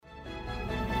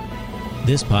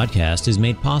This podcast is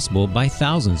made possible by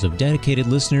thousands of dedicated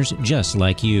listeners just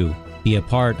like you. Be a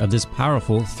part of this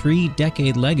powerful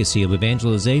 3-decade legacy of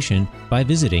evangelization by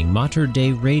visiting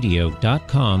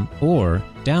materdeiradio.com or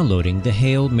downloading the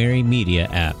Hail Mary Media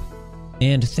app.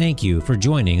 And thank you for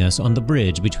joining us on the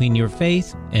bridge between your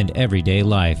faith and everyday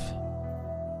life.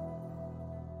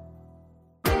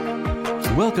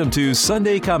 Welcome to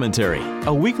Sunday Commentary,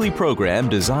 a weekly program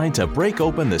designed to break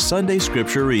open the Sunday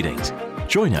Scripture readings.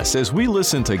 Join us as we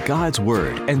listen to God's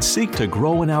Word and seek to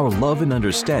grow in our love and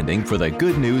understanding for the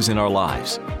good news in our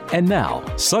lives. And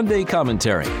now, Sunday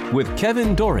Commentary with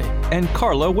Kevin Doran and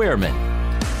Carla Wehrman.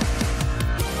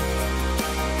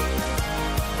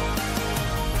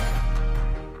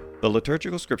 The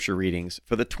liturgical scripture readings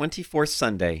for the 24th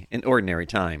Sunday in Ordinary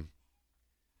Time.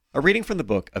 A reading from the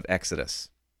book of Exodus.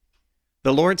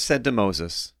 The Lord said to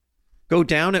Moses, "Go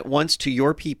down at once to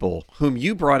your people, whom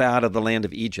you brought out of the land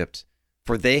of Egypt,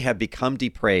 for they have become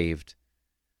depraved.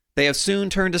 They have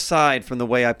soon turned aside from the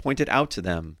way I pointed out to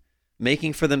them,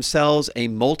 making for themselves a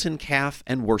molten calf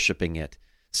and worshipping it,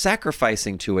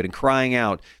 sacrificing to it and crying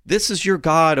out, 'This is your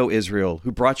God, O Israel,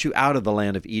 who brought you out of the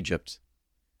land of Egypt.'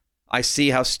 I see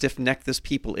how stiff-necked this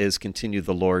people is," continued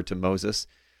the Lord to Moses.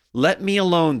 "Let me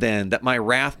alone then, that my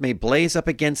wrath may blaze up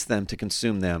against them to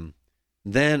consume them.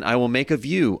 Then I will make of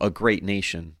you a great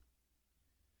nation."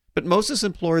 But Moses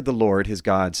implored the Lord his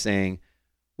God, saying,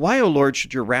 "Why, O Lord,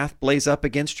 should your wrath blaze up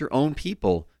against your own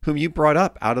people, whom you brought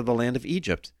up out of the land of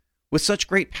Egypt, with such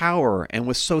great power and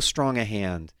with so strong a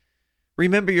hand?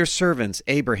 Remember your servants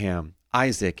Abraham,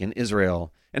 Isaac, and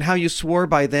Israel, and how you swore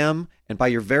by them and by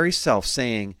your very self,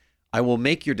 saying, 'I will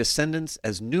make your descendants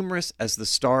as numerous as the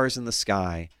stars in the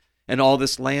sky, and all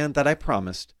this land that I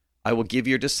promised, I will give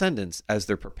your descendants as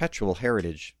their perpetual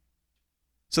heritage.'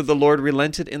 So the Lord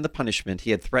relented in the punishment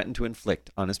he had threatened to inflict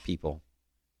on his people."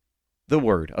 The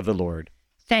word of the Lord.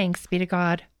 Thanks be to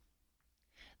God.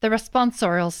 The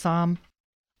responsorial psalm.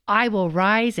 I will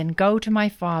rise and go to my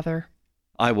Father.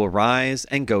 I will rise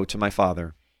and go to my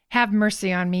Father. Have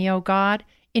mercy on me, O God,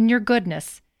 in your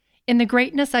goodness. In the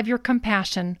greatness of your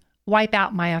compassion, wipe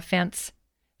out my offense.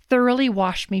 Thoroughly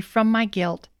wash me from my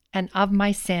guilt, and of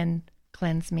my sin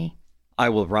cleanse me. I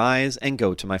will rise and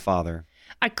go to my Father.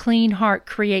 A clean heart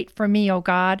create for me, O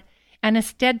God, and a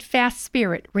steadfast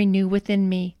spirit renew within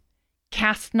me.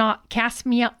 Cast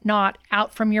me not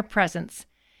out from your presence,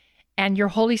 and your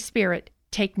Holy Spirit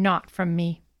take not from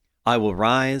me. I will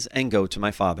rise and go to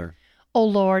my Father. O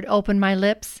Lord, open my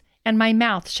lips, and my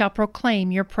mouth shall proclaim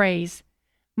your praise.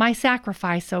 My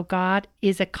sacrifice, O God,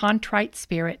 is a contrite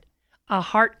spirit, a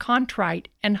heart contrite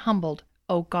and humbled,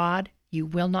 O God, you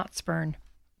will not spurn.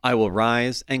 I will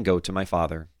rise and go to my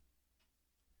Father.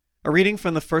 A reading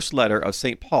from the first letter of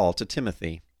St. Paul to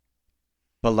Timothy.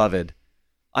 Beloved,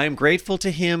 I am grateful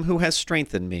to him who has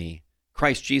strengthened me,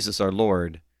 Christ Jesus our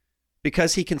Lord,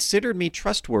 because he considered me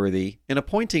trustworthy in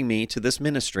appointing me to this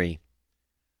ministry.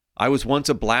 I was once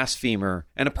a blasphemer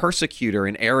and a persecutor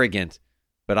and arrogant,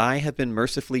 but I have been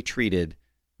mercifully treated,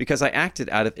 because I acted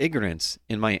out of ignorance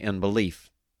in my unbelief.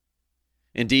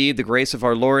 Indeed, the grace of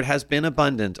our Lord has been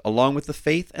abundant, along with the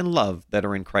faith and love that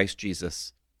are in Christ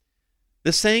Jesus.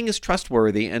 This saying is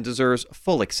trustworthy and deserves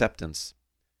full acceptance.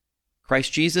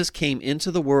 Christ Jesus came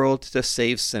into the world to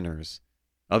save sinners.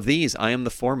 Of these I am the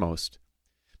foremost.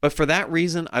 But for that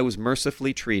reason I was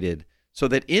mercifully treated, so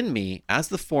that in me, as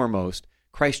the foremost,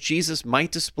 Christ Jesus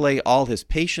might display all his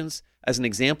patience as an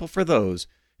example for those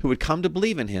who would come to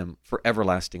believe in him for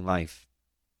everlasting life.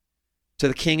 To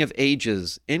the King of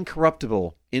ages,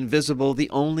 incorruptible, invisible, the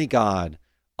only God,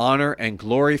 honor and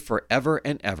glory forever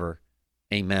and ever.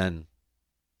 Amen.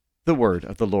 The word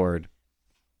of the Lord.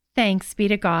 Thanks be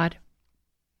to God.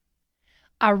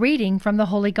 A reading from the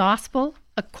Holy Gospel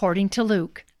according to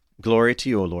Luke. Glory to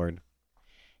you, O Lord.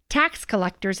 Tax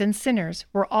collectors and sinners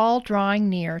were all drawing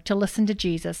near to listen to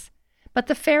Jesus, but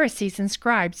the Pharisees and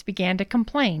scribes began to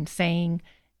complain, saying,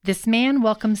 "This man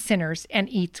welcomes sinners and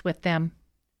eats with them."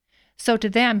 So to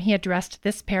them he addressed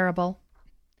this parable.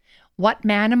 "What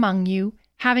man among you,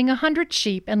 having 100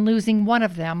 sheep and losing one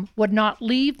of them, would not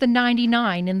leave the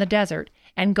 99 in the desert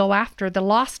and go after the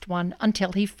lost one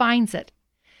until he finds it?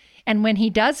 And when he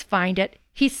does find it,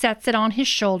 he sets it on his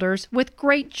shoulders with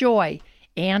great joy,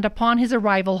 and upon his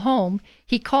arrival home,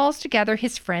 he calls together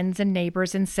his friends and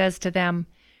neighbors and says to them,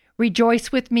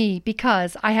 'Rejoice with me,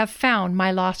 because I have found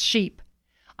my lost sheep.'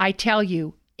 I tell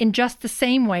you, in just the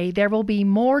same way there will be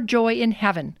more joy in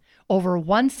heaven over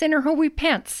one sinner who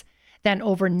repents than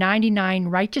over 99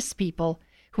 righteous people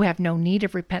who have no need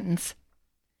of repentance.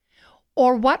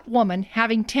 Or what woman,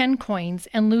 having 10 coins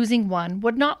and losing one,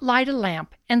 would not light a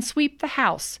lamp and sweep the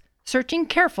house, searching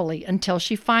carefully until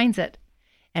she finds it.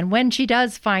 And when she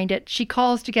does find it, she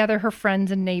calls together her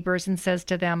friends and neighbors and says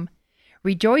to them,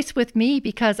 "Rejoice with me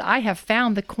because I have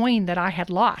found the coin that I had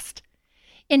lost."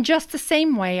 In just the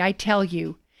same way, I tell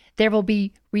you, there will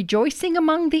be rejoicing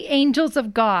among the angels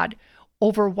of God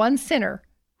over one sinner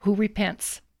who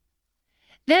repents.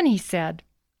 Then he said,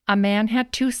 "A man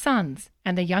had 2 sons,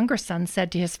 and the younger son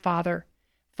said to his father,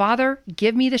 'Father,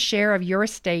 give me the share of your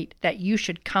estate that you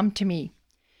should come to me.'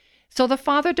 So the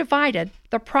father divided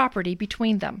the property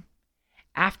between them.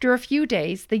 After a few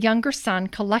days, the younger son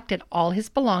collected all his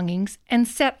belongings and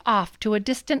set off to a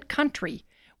distant country,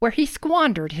 where he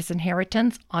squandered his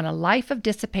inheritance on a life of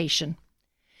dissipation.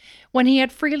 When he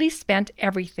had freely spent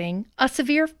everything, a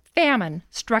severe famine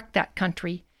struck that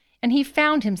country, and he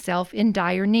found himself in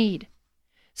dire need.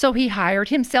 So he hired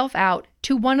himself out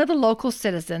to one of the local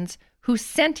citizens, who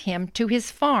sent him to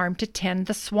his farm to tend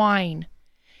the swine.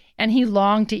 And he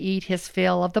longed to eat his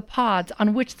fill of the pods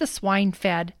on which the swine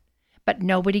fed, but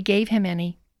nobody gave him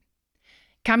any.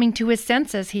 Coming to his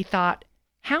senses, he thought,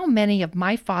 'How many of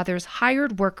my father's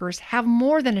hired workers have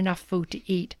more than enough food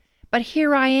to eat, but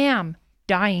here I am,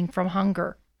 dying from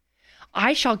hunger.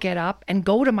 I shall get up and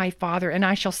go to my father, and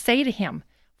I shall say to him,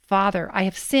 Father, I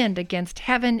have sinned against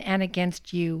heaven and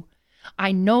against you.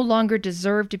 I no longer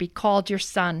deserve to be called your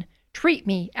son. Treat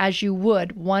me as you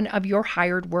would one of your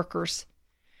hired workers.'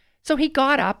 So he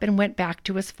got up and went back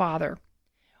to his father.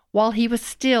 While he was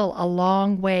still a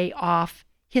long way off,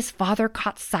 his father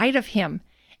caught sight of him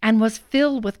and was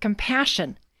filled with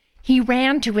compassion. He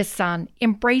ran to his son,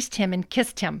 embraced him, and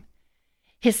kissed him.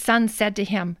 His son said to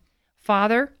him,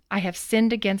 'Father, I have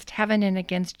sinned against heaven and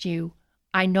against you.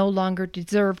 I no longer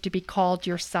deserve to be called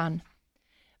your son.'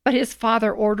 But his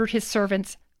father ordered his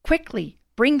servants, 'Quickly,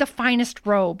 bring the finest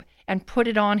robe and put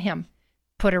it on him.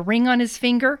 Put a ring on his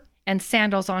finger and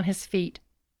sandals on his feet.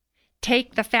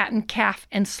 Take the fattened calf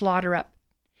and slaughter it.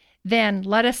 Then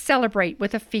let us celebrate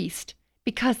with a feast,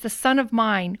 because the son of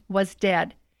mine was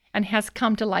dead and has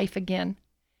come to life again.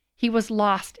 He was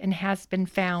lost and has been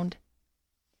found.'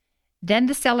 Then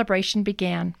the celebration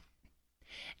began.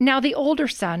 Now the older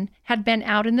son had been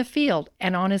out in the field,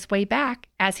 and on his way back,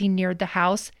 as he neared the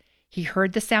house, he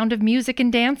heard the sound of music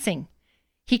and dancing.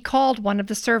 He called one of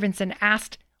the servants and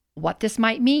asked what this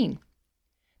might mean.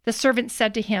 The servant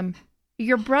said to him,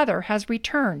 'Your brother has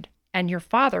returned, and your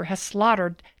father has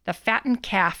slaughtered the fattened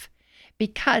calf,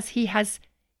 because he has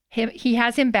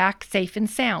him back safe and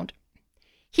sound.'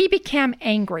 He became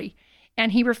angry,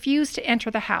 and he refused to enter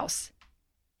the house.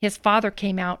 His father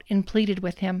came out and pleaded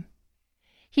with him.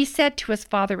 He said to his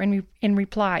father in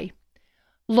reply,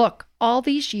 'Look, all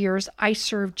these years I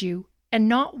served you, and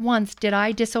not once did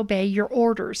I disobey your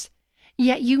orders.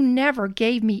 Yet you never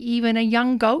gave me even a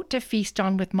young goat to feast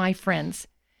on with my friends.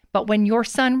 But when your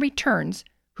son returns,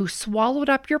 who swallowed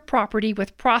up your property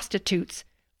with prostitutes,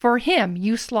 for him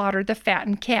you slaughtered the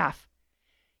fattened calf.'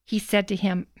 He said to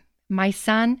him, 'My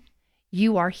son,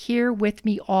 you are here with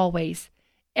me always.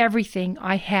 Everything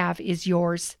I have is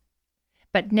yours.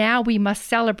 But now we must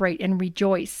celebrate and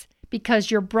rejoice,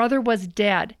 because your brother was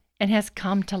dead and has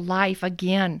come to life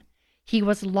again. He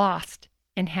was lost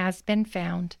and has been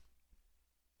found.'"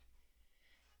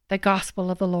 The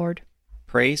Gospel of the Lord.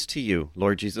 Praise to you,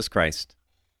 Lord Jesus Christ.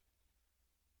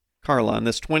 Carla, on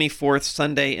this 24th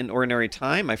Sunday in Ordinary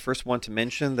Time, I first want to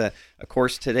mention that, of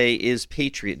course, today is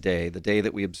Patriot Day, the day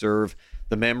that we observe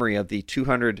the memory of the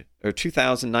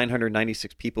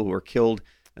 2,996 people who were killed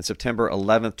on September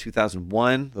 11th,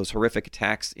 2001, those horrific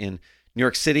attacks in New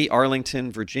York City,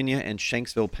 Arlington, Virginia, and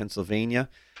Shanksville, Pennsylvania.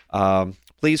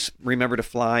 Please remember to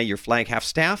fly your flag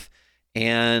half-staff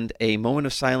and a moment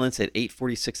of silence at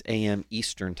 8:46 a.m.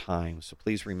 Eastern Time. So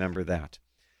please remember that.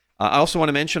 I also want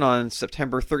to mention on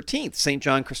September 13th, St.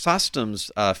 John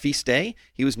Chrysostom's feast day.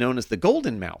 He was known as the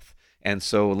Golden Mouth. And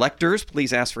so lectors,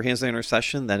 please ask for his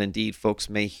intercession that indeed folks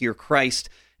may hear Christ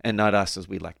and not us as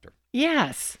we lector.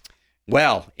 Yes.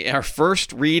 Well, our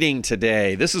first reading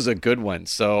today, this is a good one.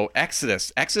 So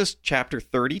Exodus chapter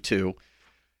 32.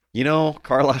 You know,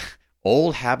 Carla,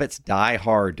 old habits die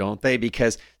hard, don't they?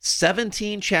 Because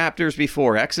 17 chapters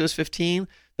before Exodus 15,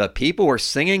 the people were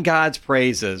singing God's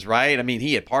praises, right? I mean,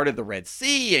 he had parted the Red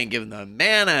Sea and given them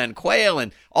manna and quail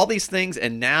and all these things.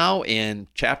 And now in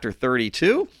chapter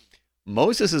 32,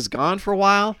 Moses is gone for a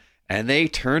while, and they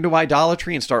turn to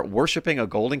idolatry and start worshiping a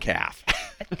golden calf.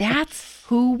 That's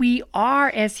who we are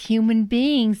as human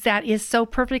beings. That is so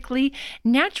perfectly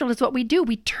natural. Is what we do.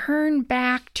 We turn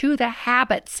back to the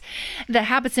habits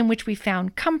in which we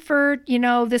found comfort. You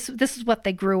know, this is what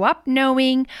they grew up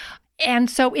knowing. And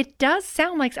so it does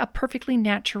sound like a perfectly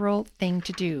natural thing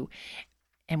to do.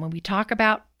 And when we talk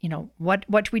about what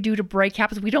do we do to break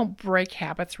habits? We don't break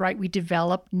habits, right? We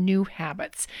develop new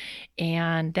habits.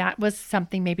 And that was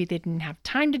something maybe they didn't have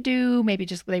time to do, maybe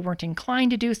just they weren't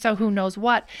inclined to do so, who knows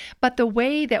what. But the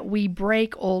way that we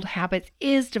break old habits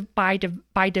is by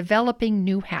developing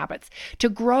new habits. To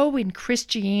grow in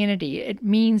Christianity, it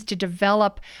means to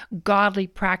develop godly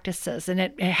practices, and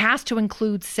it has to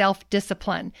include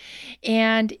self-discipline.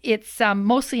 And it's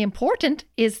mostly important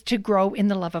is to grow in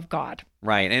the love of God.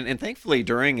 Right. And thankfully,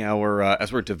 during our,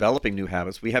 as we're developing new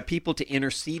habits, we have people to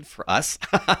intercede for us.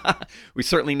 We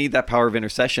certainly need that power of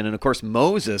intercession. And of course,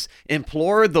 Moses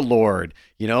implored the Lord,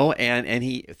 and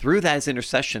he, through that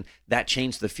intercession, that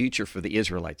changed the future for the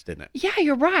Israelites, didn't it? Yeah,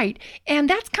 you're right. And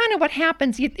that's kind of what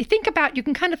happens. You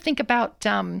can kind of think about,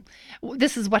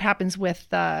 this is what happens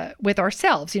with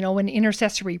ourselves, when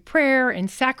intercessory prayer and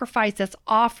sacrifice that's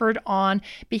offered on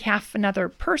behalf of another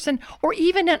person, or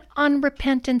even an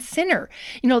unrepentant sinner.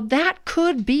 That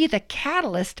could be the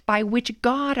catalyst by which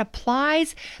God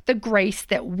applies the grace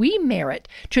that we merit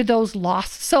to those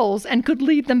lost souls and could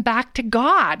lead them back to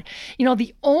God.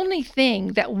 The only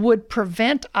thing that would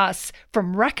prevent us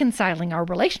from reconciling our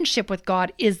relationship with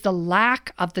God is the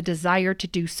lack of the desire to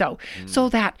do so. So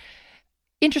that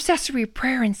intercessory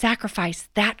prayer and sacrifice,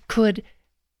 that could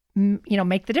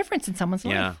make the difference in someone's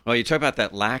life. Yeah. Well, you talk about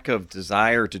that lack of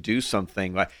desire to do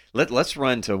something. Let's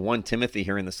run to 1 Timothy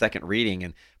here in the second reading.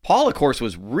 And Paul, of course,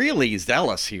 was really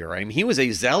zealous here. I mean, he was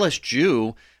a zealous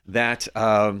Jew that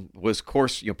was, of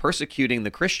course, persecuting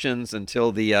the Christians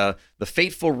until the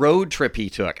fateful road trip he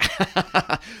took.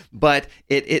 But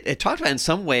it talked about, in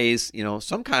some ways,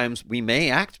 sometimes we may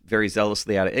act very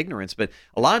zealously out of ignorance, but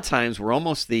a lot of times we're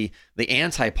almost the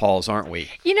anti-Pauls, aren't we?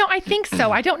 I think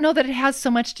so. I don't know that it has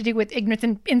so much to do with ignorance.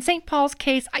 In St. Paul's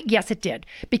case, yes, it did,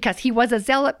 because he was a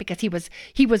zealot, because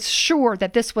he was sure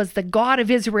that this was the God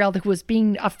of Israel that was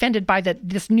being offended by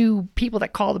this new people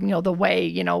that called him, the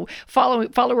way,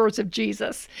 followers of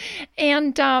Jesus.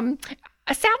 And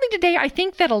sadly today, I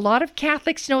think that a lot of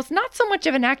Catholics, it's not so much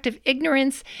of an act of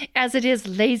ignorance as it is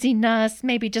laziness,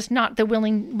 maybe just not the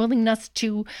willingness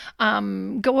to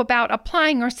go about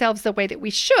applying ourselves the way that we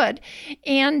should.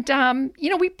 And,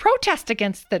 we protest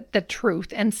against the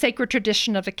truth and sacred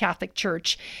tradition of the Catholic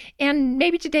Church. And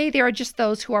maybe today there are just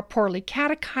those who are poorly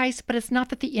catechized, but it's not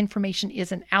that the information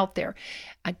isn't out there.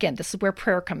 Again, this is where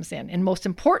prayer comes in. And most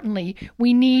importantly,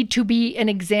 we need to be an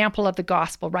example of the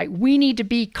gospel, right? We need to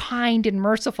be kind and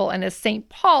merciful. And as St.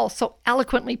 Paul so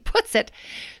eloquently puts it,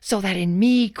 so that in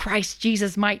me, Christ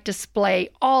Jesus might display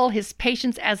all his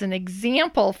patience as an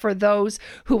example for those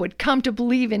who would come to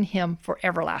believe in him for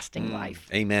everlasting life.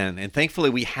 Amen. And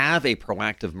thankfully, we have a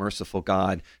proactive, merciful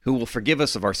God who will forgive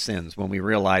us of our sins when we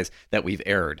realize that we've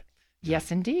erred.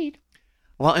 Yes, indeed.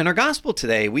 Well, in our gospel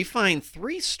today, we find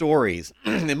 3 stories,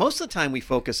 and most of the time we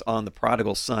focus on the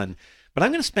prodigal son, but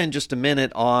I'm going to spend just a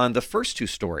minute on the first 2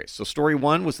 stories. So story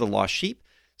 1 was the lost sheep,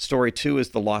 story 2 is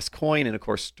the lost coin, and of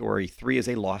course, story 3 is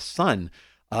a lost son.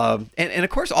 And of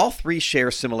course, all 3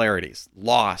 share similarities: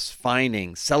 loss,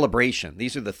 finding, celebration.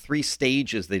 These are the 3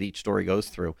 stages that each story goes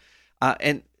through.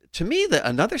 And to me,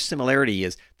 another similarity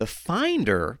is the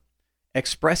finder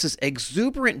expresses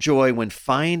exuberant joy when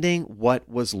finding what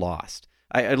was lost.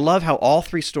 I love how all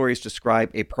 3 stories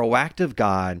describe a proactive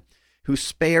God who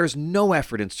spares no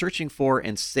effort in searching for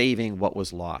and saving what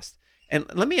was lost. And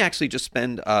let me actually just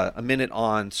spend a minute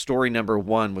on story number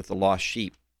 1 with the lost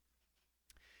sheep.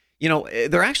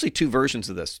 There are actually 2 versions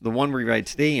of this. The one we read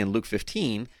today in Luke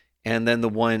 15, and then the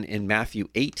one in Matthew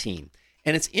 18.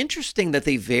 And it's interesting that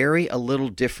they vary a little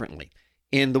differently.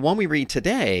 In the one we read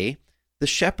today, the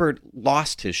shepherd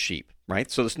lost his sheep, right?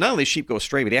 So it's not only sheep go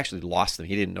astray, but he actually lost them.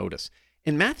 He didn't notice.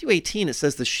 In Matthew 18, it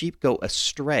says the sheep go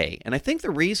astray. And I think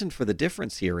the reason for the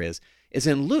difference here is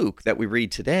in Luke that we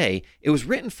read today, it was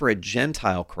written for a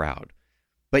Gentile crowd.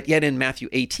 But yet in Matthew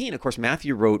 18, of course,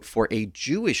 Matthew wrote for a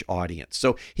Jewish audience.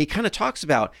 So he kind of talks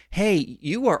about, hey,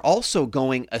 you are also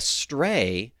going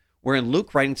astray, where in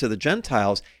Luke writing to the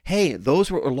Gentiles, hey, those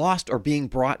who are lost are being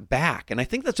brought back. And I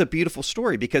think that's a beautiful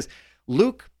story because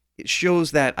Luke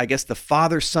shows that, I guess, the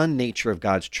father-son nature of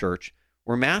God's church,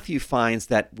 where Matthew finds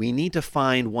that we need to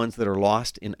find ones that are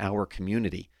lost in our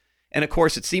community. And of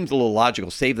course, it seems a little logical,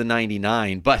 save the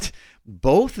 99, but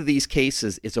both of these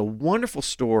cases is a wonderful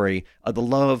story of the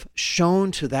love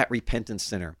shown to that repentant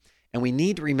sinner. And we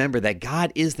need to remember that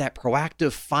God is that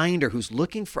proactive finder who's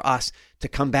looking for us to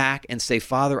come back and say,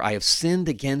 Father, I have sinned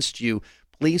against you.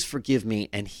 Please forgive me.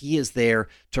 And he is there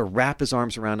to wrap his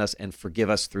arms around us and forgive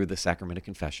us through the sacrament of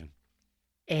confession.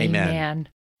 Amen.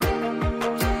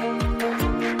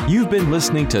 You've been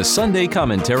listening to Sunday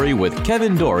Commentary with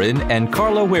Kevin Doran and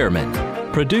Carla Wehrman.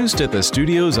 Produced at the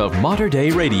studios of Mater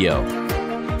Dei Radio.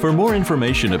 For more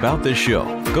information about this show,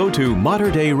 go to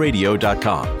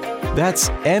materdeiradio.com. That's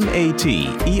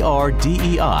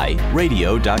MATERDEI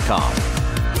radio.com.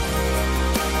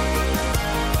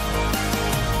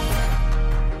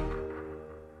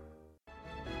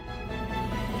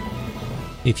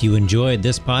 If you enjoyed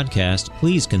this podcast,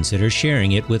 please consider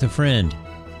sharing it with a friend.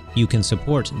 You can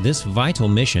support this vital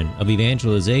mission of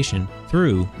evangelization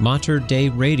through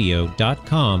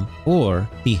materdeiradio.com or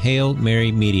the Hail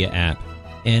Mary Media app.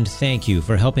 And thank you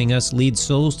for helping us lead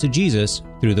souls to Jesus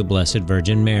through the Blessed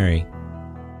Virgin Mary.